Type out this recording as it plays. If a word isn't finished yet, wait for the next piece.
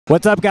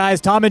What's up, guys?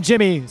 Tom and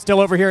Jimmy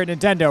still over here at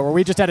Nintendo, where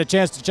we just had a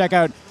chance to check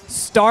out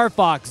Star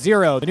Fox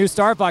Zero, the new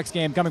Star Fox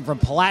game coming from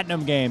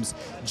Platinum Games.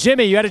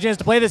 Jimmy, you had a chance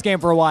to play this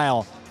game for a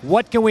while.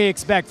 What can we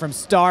expect from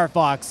Star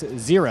Fox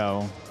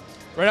Zero?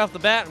 Right off the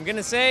bat, I'm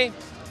gonna say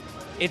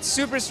it's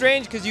super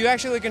strange because you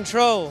actually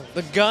control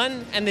the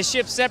gun and the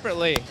ship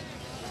separately.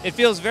 It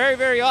feels very,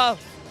 very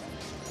off,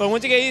 but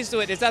once you get used to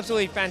it, it's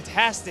absolutely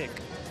fantastic.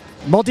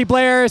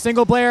 Multiplayer,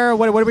 single player,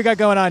 what do we got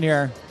going on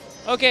here?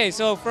 Okay,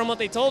 so from what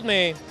they told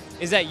me,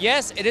 is that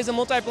yes, it is a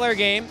multiplayer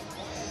game.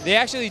 They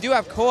actually do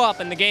have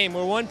co-op in the game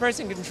where one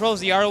person controls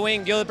the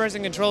R-Wing, the other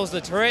person controls the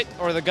turret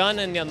or the gun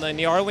and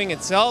the R-Wing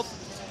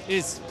itself.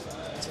 It's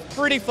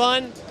pretty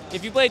fun.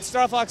 If you played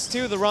Star Fox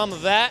 2, the ROM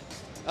of that,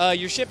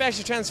 your ship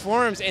actually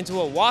transforms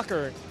into a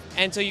walker,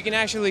 and so you can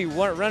actually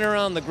run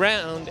around the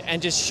ground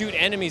and just shoot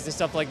enemies and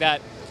stuff like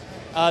that.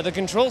 The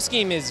control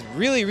scheme is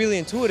really, really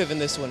intuitive in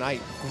this one. I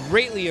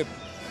really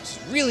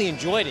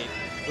enjoyed it.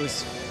 It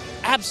was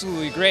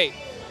absolutely great.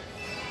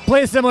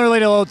 Plays similarly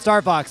to old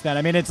Star Fox then.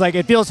 I mean, it's like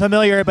it feels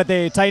familiar, but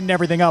they tighten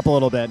everything up a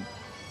little bit.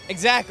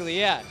 Exactly,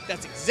 yeah.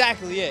 That's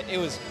exactly it. It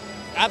was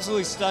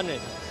absolutely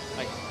stunning.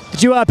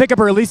 Did you pick up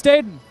a release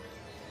date?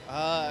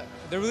 The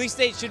release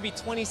date should be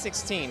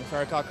 2016, if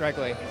I recall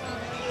correctly.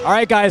 All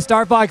right, guys,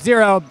 Star Fox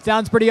Zero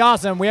sounds pretty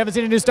awesome. We haven't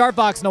seen a new Star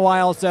Fox in a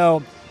while,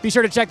 so be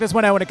sure to check this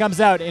one out when it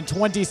comes out in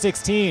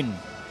 2016.